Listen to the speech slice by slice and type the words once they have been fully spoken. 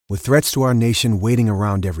With threats to our nation waiting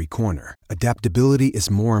around every corner, adaptability is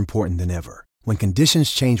more important than ever. When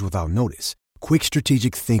conditions change without notice, quick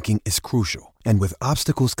strategic thinking is crucial. And with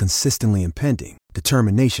obstacles consistently impending,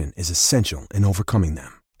 determination is essential in overcoming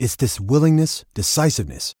them. It's this willingness,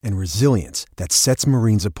 decisiveness, and resilience that sets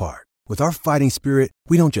Marines apart. With our fighting spirit,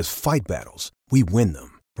 we don't just fight battles, we win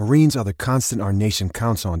them. Marines are the constant our nation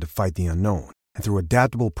counts on to fight the unknown. And through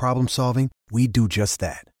adaptable problem solving, we do just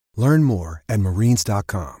that. Learn more at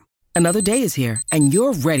marines.com. Another day is here, and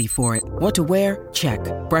you're ready for it. What to wear? Check.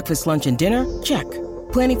 Breakfast, lunch, and dinner? Check.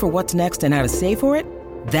 Planning for what's next and how to save for it?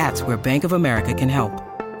 That's where Bank of America can help.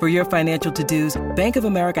 For your financial to-dos, Bank of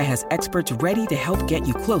America has experts ready to help get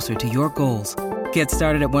you closer to your goals. Get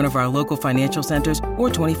started at one of our local financial centers or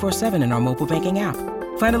 24/7 in our mobile banking app.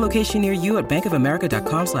 Find a location near you at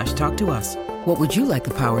bankofamerica.com/talktous. What would you like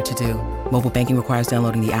the power to do? Mobile banking requires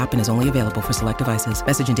downloading the app and is only available for select devices.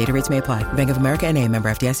 Message and data rates may apply. Bank of America N.A., member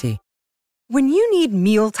FDIC. When you need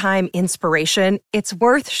mealtime inspiration, it's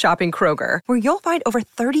worth shopping Kroger, where you'll find over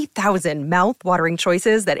 30,000 mouth-watering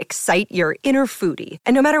choices that excite your inner foodie.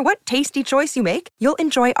 And no matter what tasty choice you make, you'll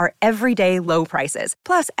enjoy our everyday low prices,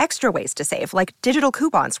 plus extra ways to save, like digital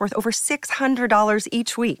coupons worth over $600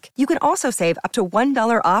 each week. You can also save up to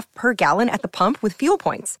 $1 off per gallon at the pump with fuel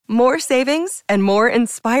points. More savings and more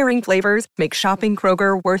inspiring flavors make shopping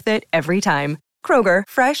Kroger worth it every time. Kroger,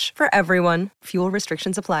 fresh for everyone. Fuel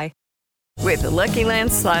restrictions apply. With the Lucky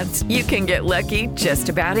Land Slots, you can get lucky just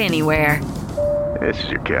about anywhere. This is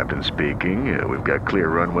your captain speaking. We've got clear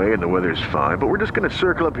runway and the weather's fine, but we're just going to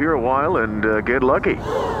circle up here a while and get lucky.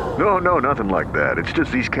 No, nothing like that. It's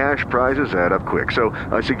just these cash prizes add up quick. So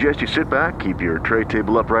I suggest you sit back, keep your tray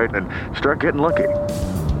table upright, and start getting lucky.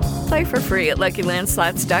 Play for free at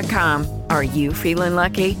LuckyLandSlots.com. Are you feeling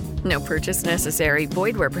lucky? No purchase necessary.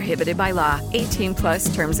 Void where prohibited by law.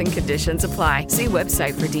 18+ terms and conditions apply. See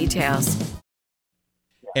website for details.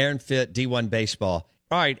 Aaron Fitt, D1 Baseball.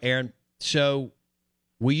 All right, Aaron. So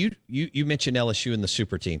you mentioned LSU and the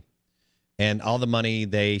super team and all the money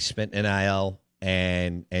they spent in NIL,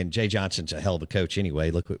 and Jay Johnson's a hell of a coach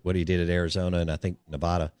anyway. Look what he did at Arizona and I think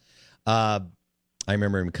Nevada. I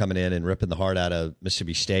remember him coming in and ripping the heart out of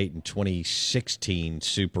Mississippi State in 2016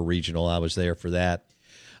 Super Regional. I was there for that.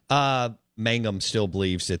 Mangum still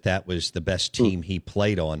believes that was the best team he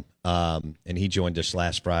played on, and he joined us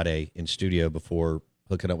last Friday in studio before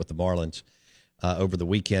hooking up with the Marlins over the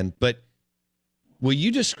weekend. But will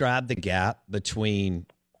you describe the gap between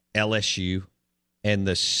LSU and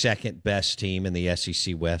the second best team in the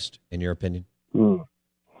SEC West, in your opinion?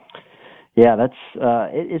 Yeah, that's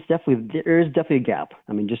it's definitely, there is definitely a gap.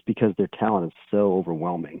 I mean, just because their talent is so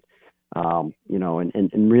overwhelming, and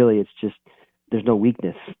really it's just, there's no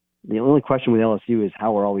weakness. The only question with LSU is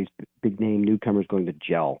how are all these big name newcomers going to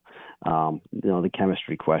gel? The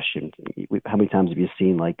chemistry question. How many times have you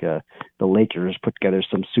seen the Lakers put together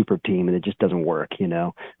some super team and it just doesn't work,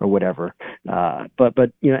 or whatever.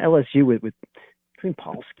 But LSU with between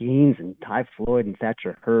Paul Skeens and Ty Floyd and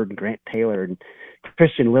Thatcher Hurd and Grant Taylor and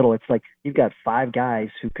Christian Little, it's like you've got 5 guys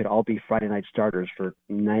who could all be Friday night starters for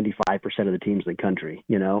 95% of the teams in the country.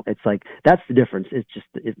 It's like that's the difference. It's just,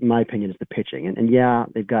 in my opinion, is the pitching. And yeah,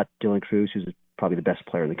 they've got Dylan Cruz, who's probably the best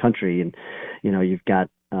player in the country, and you've got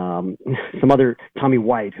some other Tommy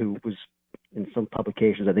White, who was in some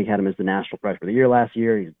publications, I think, had him as the National Freshman of the Year last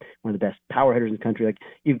year. He's one of the best power hitters in the country. Like,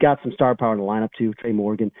 you've got some star power in the lineup too, Trey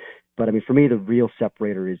Morgan. But I mean, for me, the real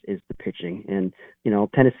separator is the pitching, and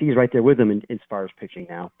Tennessee's right there with them as far as pitching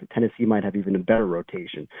now. But Tennessee might have even a better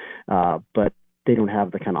rotation, but they don't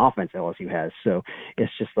have the kind of offense LSU has. So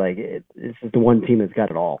it's just like this is the one team that's got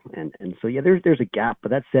it all, and so yeah, there's a gap.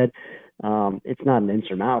 But that said, it's not an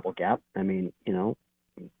insurmountable gap. I mean,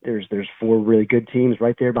 there's 4 really good teams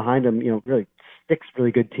right there behind them. Really 6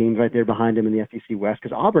 really good teams right there behind them in the SEC West.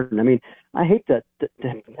 Because Auburn, I mean, I hate to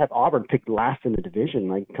have Auburn picked last in the division,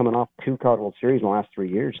 like coming off 2 College World Series in the last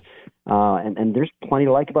 3 years. And there's plenty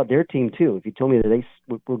to like about their team too. If you told me that they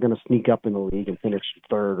were going to sneak up in the league and finish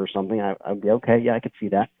 3rd or something, I'd be okay. Yeah, I could see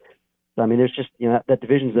that. So, I mean, there's just, that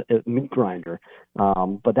division's a meat grinder.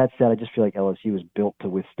 But that said, I just feel like LSU is built to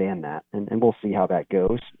withstand that, and we'll see how that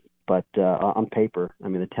goes. But on paper, I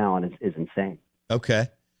mean, the talent is insane. Okay.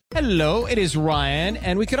 Hello, it is Ryan,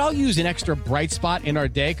 and we could all use an extra bright spot in our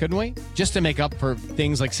day, couldn't we? Just to make up for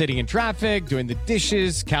things like sitting in traffic, doing the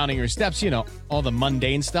dishes, counting your steps, all the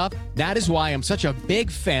mundane stuff. That is why I'm such a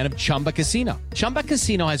big fan of Chumba Casino. Chumba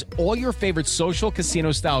Casino has all your favorite social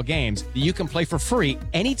casino-style games that you can play for free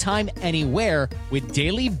anytime, anywhere with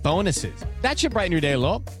daily bonuses. That should brighten your day a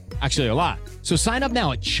little. Actually, a lot. So sign up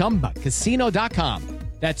now at ChumbaCasino.com.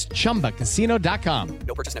 That's ChumbaCasino.com.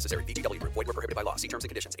 No purchase necessary. VGW Group. Void where prohibited by law. See terms and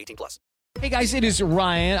conditions. 18+. Hey guys, it is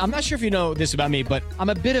Ryan. I'm not sure if you know this about me, but I'm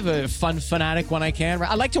a bit of a fun fanatic when I can.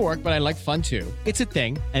 I like to work, but I like fun too. It's a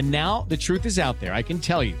thing. And now the truth is out there. I can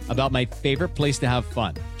tell you about my favorite place to have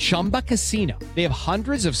fun. Chumba Casino. They have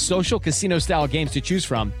hundreds of social casino style games to choose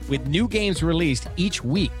from with new games released each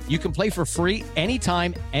week. You can play for free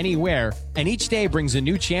anytime, anywhere. And each day brings a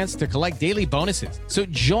new chance to collect daily bonuses. So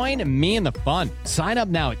join me in the fun. Sign up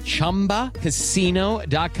now at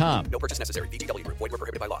ChumbaCasino.com. No purchase necessary. VGW Group. Void where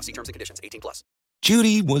prohibited by law. See terms and conditions. 18+.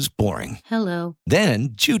 Judy was boring. Hello.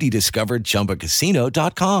 Then Judy discovered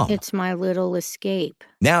ChumbaCasino.com. It's my little escape.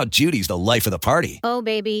 Now Judy's the life of the party. Oh,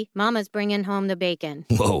 baby, mama's bringing home the bacon.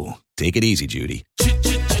 Whoa, take it easy, Judy.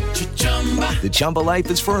 The Chumba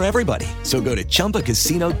life is for everybody. So go to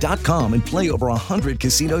ChumbaCasino.com and play over 100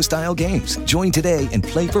 casino-style games. Join today and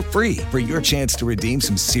play for free for your chance to redeem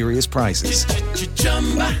some serious prizes.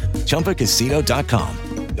 ChumbaCasino.com.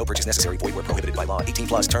 No purchase necessary. Void where prohibited by law.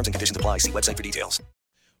 18+. Terms and conditions apply. See website for details.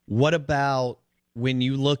 What about when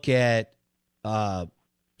you look at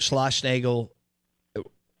Schlossnagle?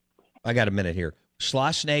 I got a minute here.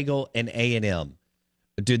 Schlossnagle and A&M.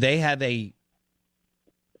 Do they have a?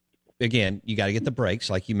 Again, you got to get the breaks,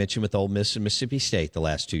 like you mentioned with Ole Miss and Mississippi State the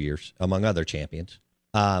last 2 years, among other champions.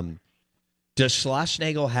 Does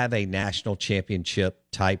Schlossnagle have a national championship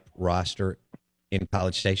type roster in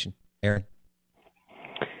College Station, Aaron?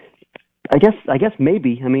 I guess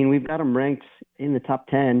maybe. I mean, we've got them ranked in the top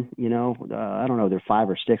 10. You know, I don't know, they're 5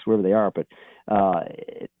 or 6, wherever they are, but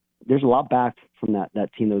there's a lot back from that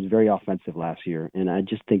team that was very offensive last year, and I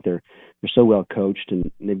just think they're so well coached, and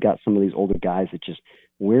they've got some of these older guys that just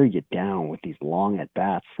wear you down with these long at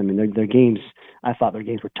bats. I mean, their games. I thought their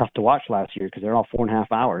games were tough to watch last year because they're all 4.5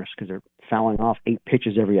 hours because they're fouling off 8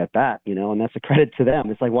 pitches every at bat. You know, and that's a credit to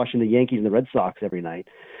them. It's like watching the Yankees and the Red Sox every night.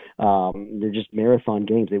 They're just marathon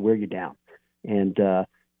games. They wear you down. And,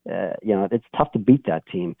 you know, it's tough to beat that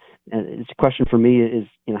team. And it's a question for me is,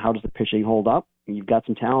 you know, how does the pitching hold up? You've got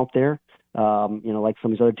some talent there, you know, like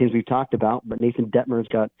some of these other teams we've talked about. But Nathan Detmer's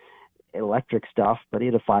got electric stuff, but he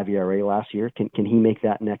had a 5 ERA last year. Can he make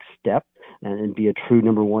that next step and be a true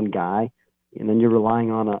number one guy? And then you're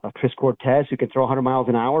relying on a Chris Cortez who can throw 100 miles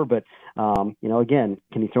an hour, but, you know, again,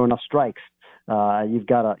 can he throw enough strikes? You've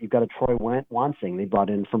got a Troy Wansing they brought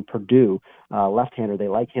in from Purdue, left-hander. They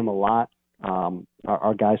like him a lot.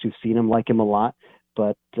 Our guys who've seen him like him a lot,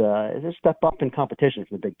 but it's a step up in competition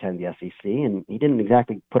from the Big Ten, the SEC, and he didn't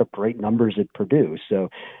exactly put up great numbers at Purdue. So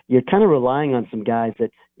you're kind of relying on some guys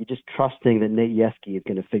that you're just trusting that Nate Yeskie is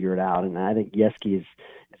going to figure it out, and I think Yeskie is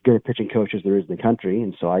as good a pitching coach as there is in the country,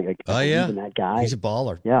 and so I believe in that guy. He's a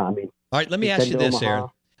baller. Yeah, I mean. All right, let me ask you this, Aaron.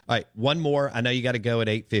 All right, one more. I know you got to go at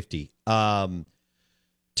 8:50.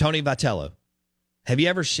 Tony Vitello. Have you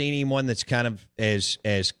ever seen anyone that's kind of as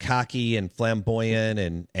cocky and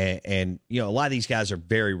flamboyant and you know, a lot of these guys are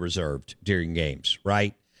very reserved during games,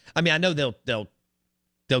 right? I mean, I know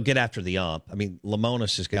they'll get after the ump. I mean,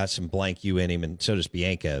 Lemonis has got some blank you in him, and so does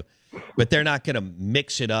Bianco, but they're not going to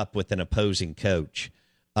mix it up with an opposing coach.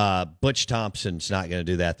 Butch Thompson's not going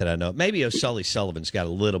to do that I know. Maybe O'Sully Sullivan's got a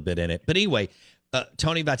little bit in it, but anyway,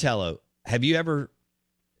 Tony Vitello, have you ever,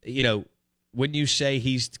 you know, wouldn't you say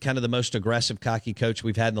he's kind of the most aggressive, cocky coach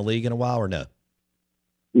we've had in the league in a while, or no?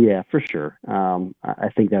 Yeah, for sure. I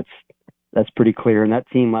think that's pretty clear. And that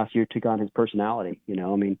team last year took on his personality. You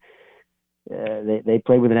know, I mean, they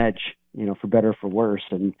played with an edge, you know, for better or for worse.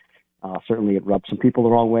 And certainly it rubbed some people the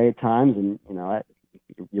wrong way at times. And, you know,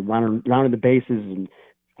 you're rounding the bases and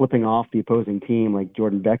flipping off the opposing team like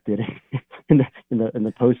Jordan Beck did in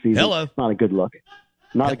the postseason. Hello. It's not a good look.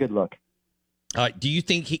 Not a good look. All right. Do you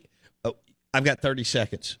think I've got 30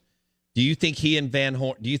 seconds. Do you think he and Van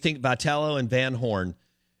Horn? Do you think Vitello and Van Horn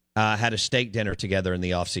had a steak dinner together in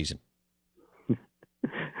the offseason?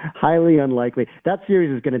 Highly unlikely. That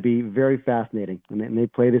series is going to be very fascinating. I mean, they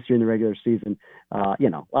play this year in the regular season. You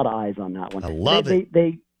know, a lot of eyes on that one. I love it.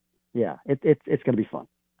 It's going to be fun.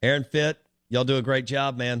 Aaron Fitt, y'all do a great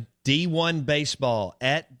job, man. D1 Baseball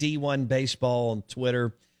at D1 Baseball on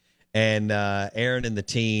Twitter, and Aaron and the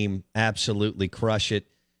team absolutely crush it.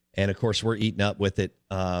 And, of course, we're eating up with it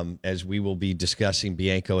as we will be discussing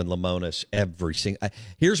Bianco and Lemonis every single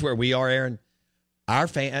 – here's where we are, Aaron. Our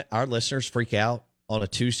listeners freak out on a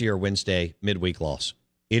Tuesday or Wednesday midweek loss.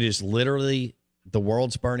 It is literally the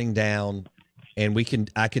world's burning down,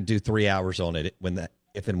 and I could do 3 hours on it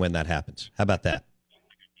if and when that happens. How about that?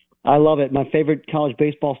 I love it. My favorite college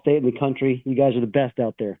baseball state in the country. You guys are the best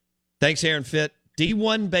out there. Thanks, Aaron Fitt.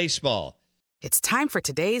 D1 Baseball. It's time for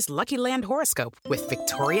today's Lucky Land horoscope with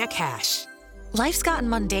Victoria Cash. Life's gotten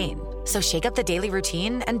mundane, so shake up the daily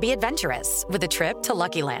routine and be adventurous with a trip to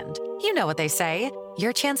Lucky Land. You know what they say,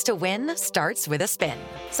 your chance to win starts with a spin.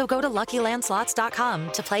 So go to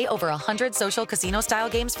LuckyLandSlots.com to play over 100 social casino-style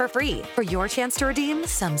games for free for your chance to redeem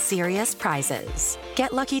some serious prizes.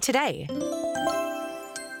 Get lucky today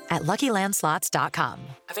at LuckyLandSlots.com.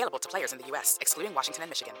 Available to players in the U.S., excluding Washington and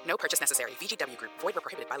Michigan. No purchase necessary. VGW Group. Void where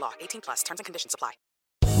prohibited by law. 18+. Terms and conditions apply.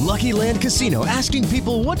 Lucky Land Casino, asking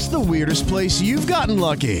people, what's the weirdest place you've gotten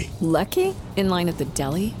lucky? Lucky? In line at the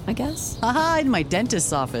deli, I guess? Aha, in my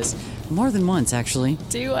dentist's office. More than once, actually.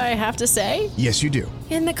 Do I have to say? Yes, you do.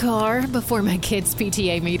 In the car before my kids'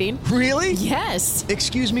 PTA meeting. Really? Yes.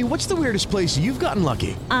 Excuse me, what's the weirdest place you've gotten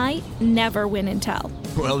lucky? I never win and tell.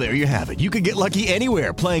 Well, there you have it. You can get lucky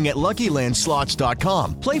anywhere, playing at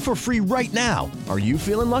LuckyLandSlots.com. Play for free right now. Are you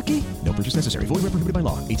feeling lucky? No purchase necessary. Void where prohibited by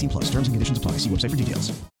law. 18+. Terms and conditions apply. See website for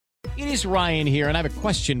details. It is Ryan here, and I have a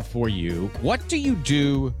question for you. What do you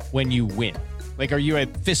do when you win? Like, are you a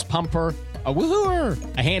fist pumper, a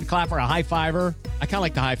woohooer, a hand clapper, a high fiver? I kind of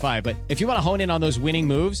like the high five, but if you want to hone in on those winning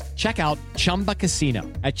moves, check out Chumba Casino.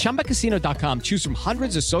 At ChumbaCasino.com, choose from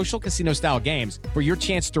hundreds of social casino-style games for your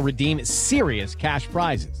chance to redeem serious cash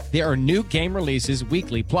prizes. There are new game releases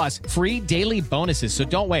weekly, plus free daily bonuses. So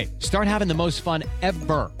don't wait. Start having the most fun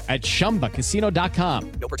ever at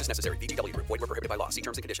ChumbaCasino.com. No purchase necessary. VGW Group. Void where prohibited by law. See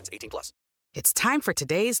terms and conditions. 18+. It's time for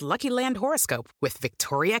today's Lucky Land horoscope with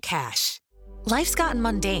Victoria Cash. Life's gotten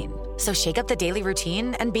mundane, so shake up the daily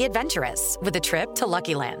routine and be adventurous with a trip to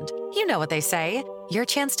Lucky Land. You know what they say, your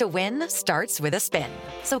chance to win starts with a spin.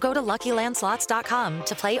 So go to LuckyLandSlots.com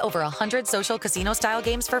to play over 100 social casino-style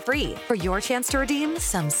games for free for your chance to redeem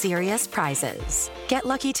some serious prizes. Get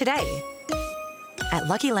lucky today at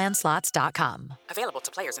LuckyLandSlots.com. Available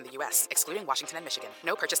to players in the U.S., excluding Washington and Michigan.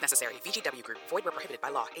 No purchase necessary. VGW Group. Void where prohibited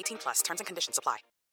by law. 18+. Terms and conditions apply.